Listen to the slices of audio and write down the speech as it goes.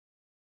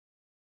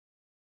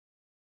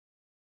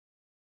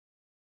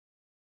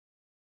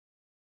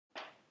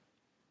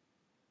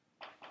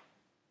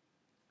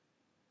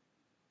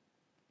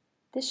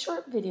This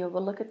short video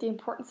will look at the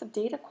importance of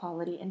data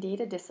quality and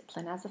data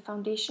discipline as a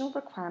foundational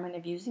requirement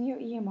of using your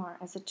EMR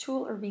as a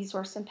tool or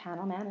resource in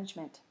panel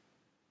management.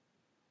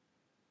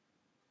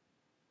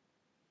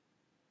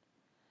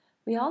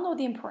 We all know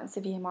the importance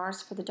of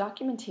EMRs for the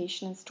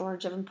documentation and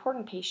storage of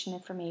important patient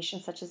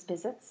information such as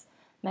visits,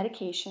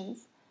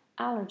 medications,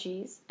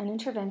 allergies, and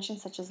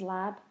interventions such as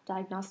lab,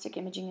 diagnostic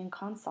imaging, and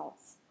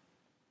consults.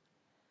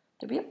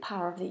 The real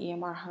power of the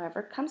EMR,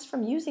 however, comes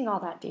from using all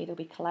that data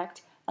we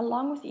collect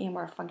along with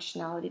EMR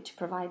functionality to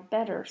provide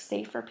better,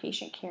 safer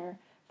patient care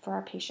for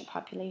our patient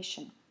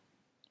population.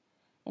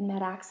 In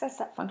MedAccess,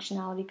 that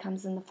functionality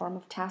comes in the form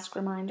of task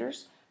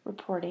reminders,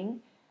 reporting,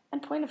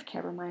 and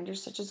point-of-care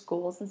reminders such as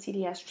goals and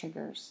CDS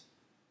triggers.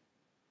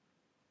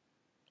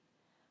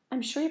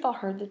 I'm sure you've all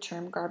heard the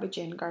term garbage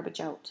in, garbage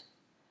out.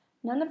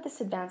 None of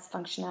this advanced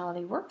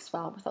functionality works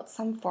well without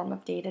some form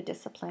of data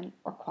discipline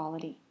or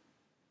quality.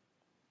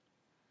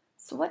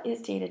 So what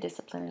is data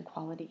discipline and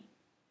quality?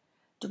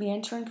 Do we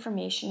enter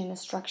information in a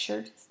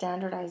structured,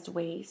 standardized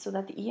way so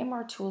that the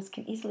EMR tools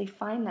can easily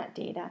find that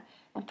data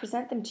and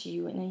present them to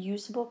you in a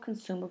usable,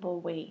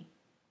 consumable way?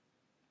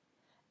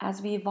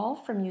 As we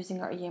evolve from using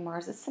our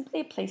EMRs as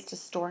simply a place to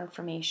store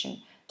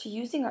information to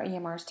using our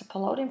EMRs to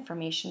pull out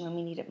information when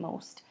we need it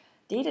most,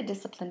 data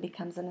discipline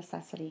becomes a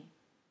necessity.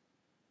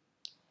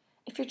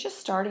 If you're just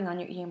starting on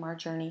your EMR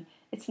journey,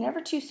 it's never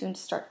too soon to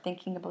start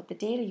thinking about the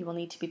data you will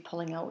need to be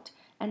pulling out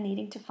and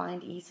needing to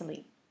find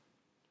easily.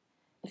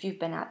 If you've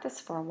been at this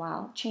for a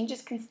while,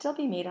 changes can still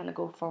be made on a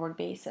go-forward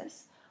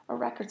basis, or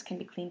records can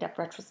be cleaned up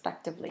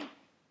retrospectively.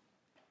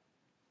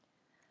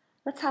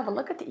 Let's have a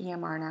look at the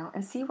EMR now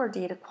and see where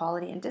data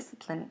quality and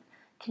discipline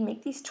can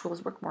make these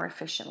tools work more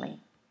efficiently.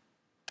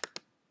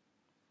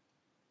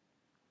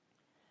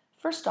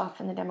 First off,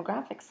 in the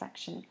demographics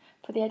section,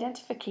 for the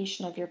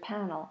identification of your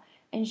panel,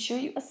 ensure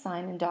you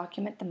assign and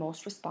document the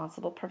most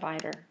responsible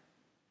provider,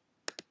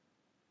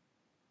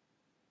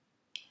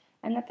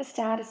 and that the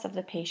status of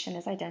the patient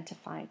is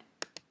identified.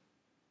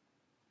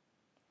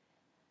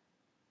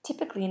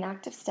 Typically, an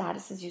active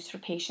status is used for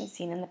patients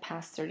seen in the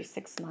past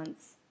 36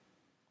 months.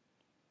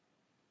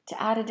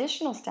 To add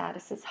additional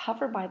statuses,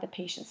 hover by the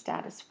patient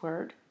status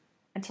word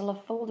until a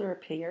folder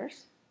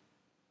appears.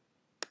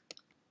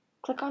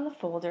 Click on the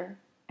folder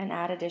and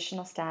add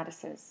additional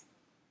statuses.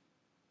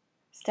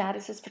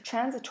 Statuses for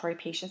transitory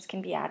patients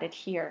can be added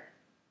here.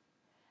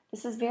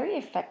 This is very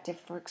effective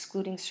for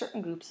excluding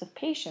certain groups of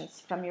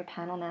patients from your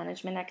panel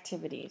management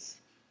activities.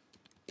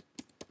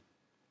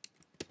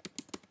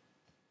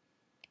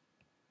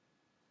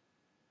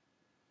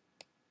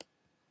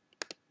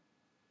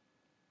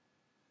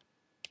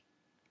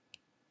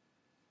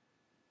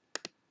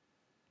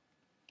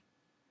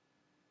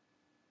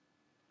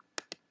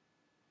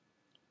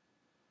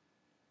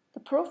 The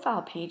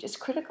profile page is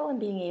critical in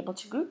being able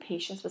to group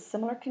patients with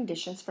similar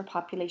conditions for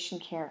population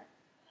care.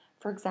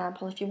 For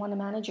example, if you want to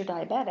manage your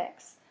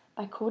diabetics,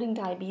 by coding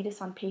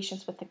diabetes on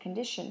patients with the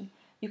condition,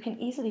 you can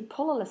easily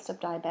pull a list of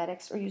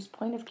diabetics or use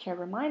point-of-care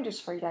reminders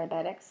for your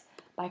diabetics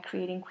by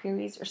creating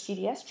queries or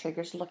CDS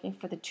triggers looking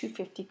for the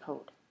 250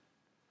 code.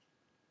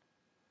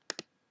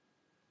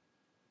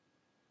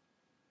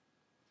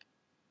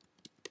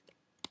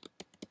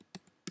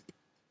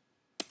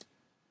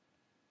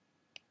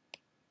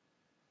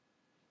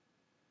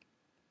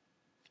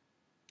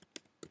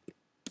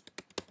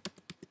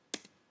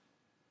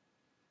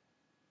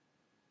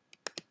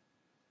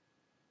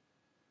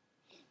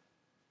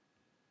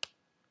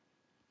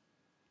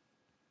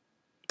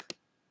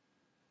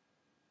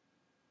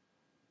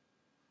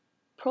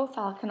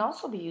 Profile can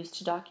also be used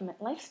to document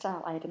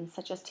lifestyle items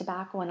such as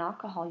tobacco and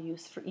alcohol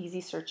use for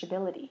easy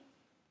searchability.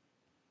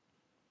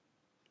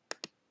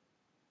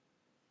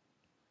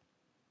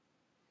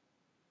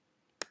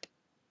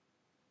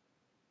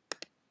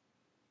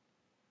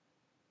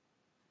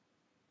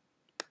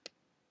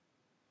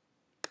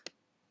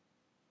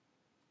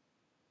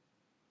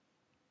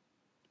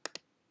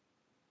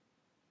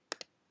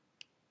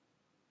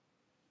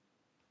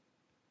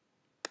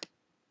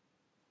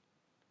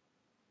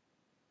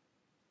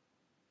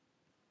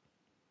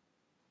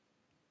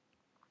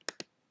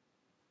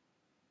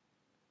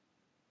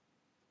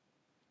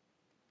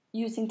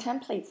 Using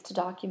templates to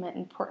document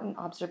important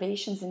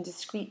observations in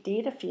discrete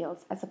data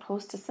fields as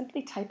opposed to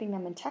simply typing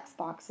them in text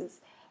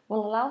boxes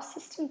will allow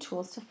system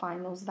tools to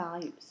find those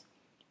values.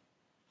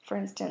 For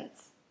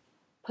instance,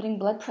 putting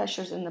blood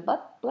pressures in the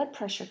blood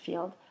pressure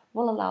field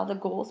will allow the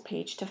goals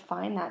page to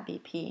find that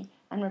BP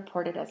and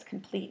report it as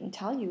complete and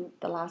tell you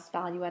the last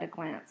value at a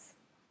glance.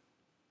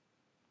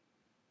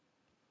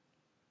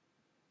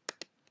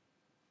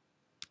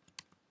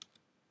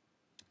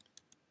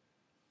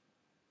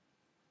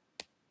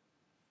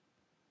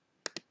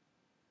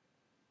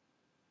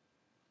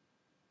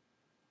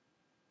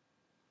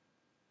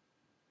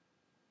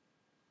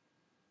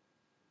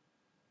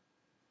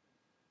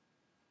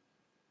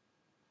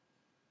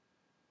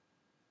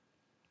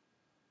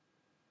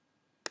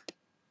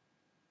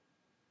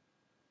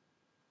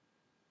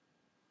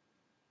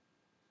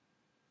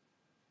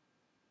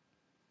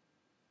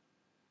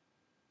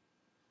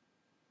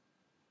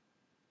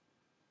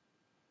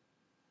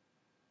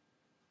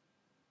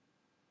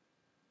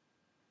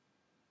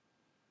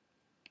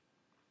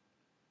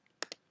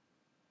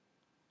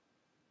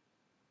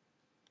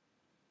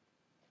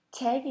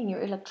 Tagging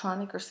your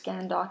electronic or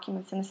scanned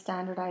documents in a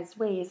standardized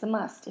way is a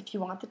must if you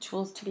want the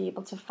tools to be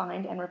able to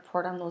find and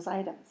report on those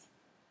items.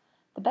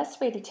 The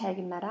best way to tag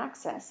in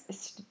MetaAccess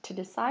is to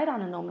decide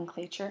on a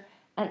nomenclature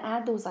and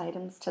add those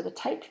items to the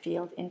type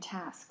field in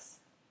tasks.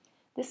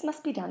 This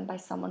must be done by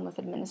someone with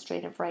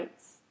administrative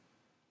rights.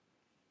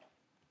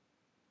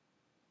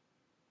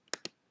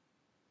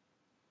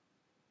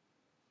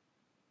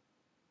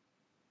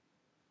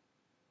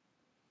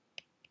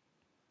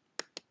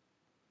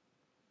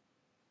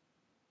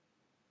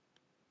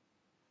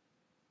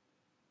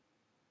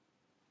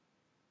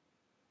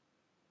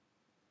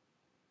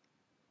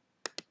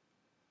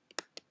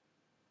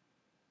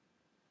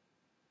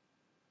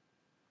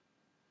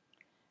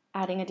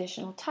 Adding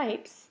additional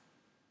types,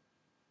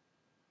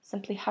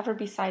 simply hover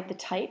beside the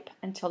type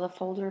until the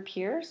folder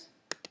appears.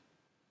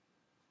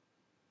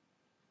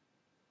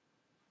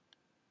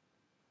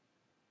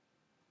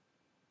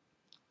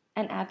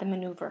 And add the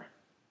maneuver.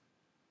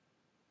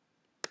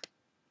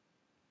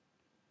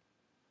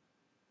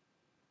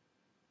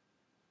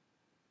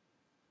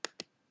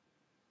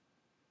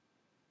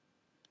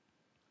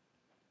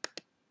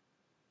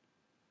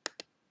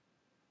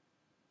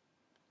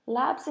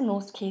 Labs in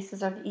most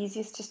cases are the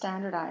easiest to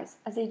standardize,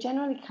 as they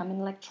generally come in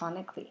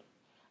electronically.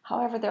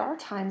 However, there are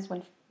times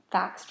when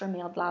faxed or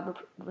mailed lab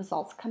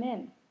results come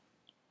in.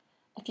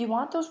 If you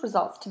want those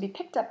results to be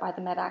picked up by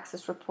the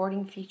MetaAccess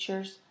reporting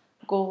features,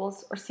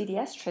 goals, or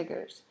CDS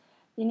triggers,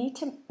 you need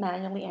to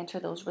manually enter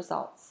those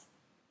results.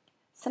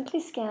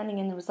 Simply scanning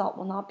in the result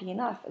will not be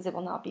enough, as it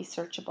will not be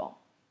searchable.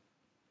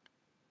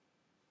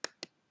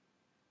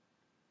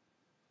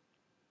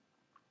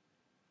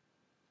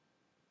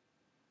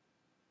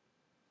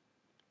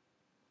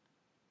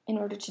 In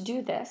order to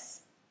do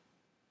this,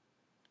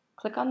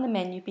 click on the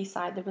menu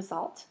beside the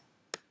result.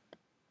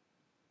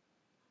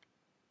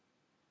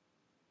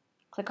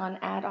 Click on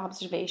Add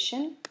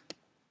Observation.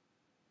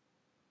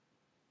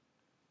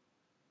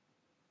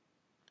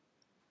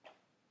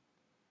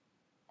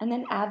 And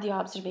then add the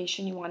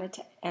observation you wanted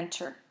to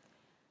enter.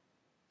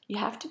 You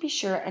have to be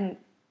sure and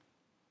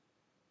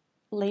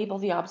label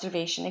the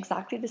observation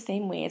exactly the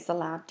same way as the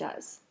lab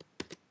does.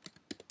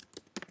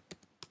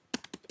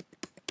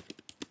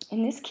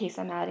 In this case,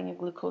 I'm adding a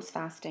glucose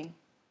fasting.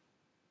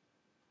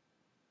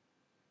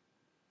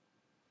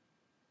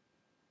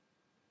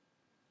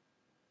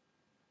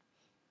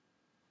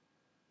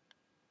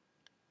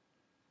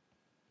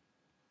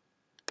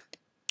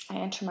 I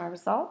enter my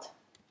result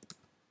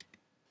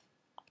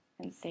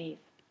and save.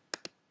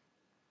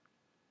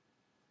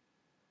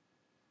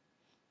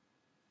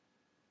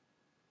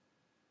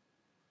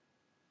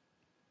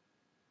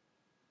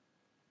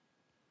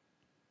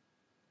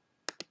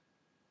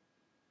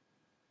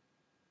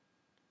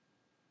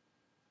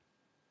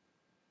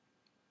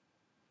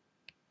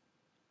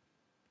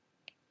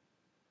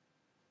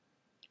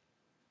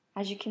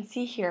 As you can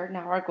see here,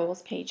 now our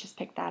goals page has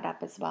picked that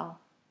up as well.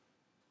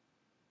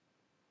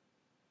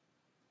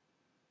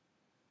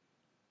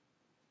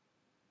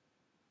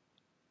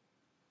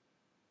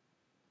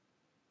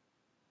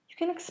 You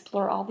can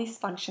explore all these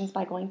functions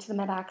by going to the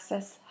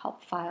MetaAccess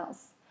help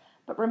files.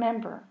 But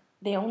remember,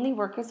 they only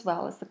work as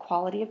well as the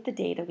quality of the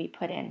data we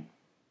put in.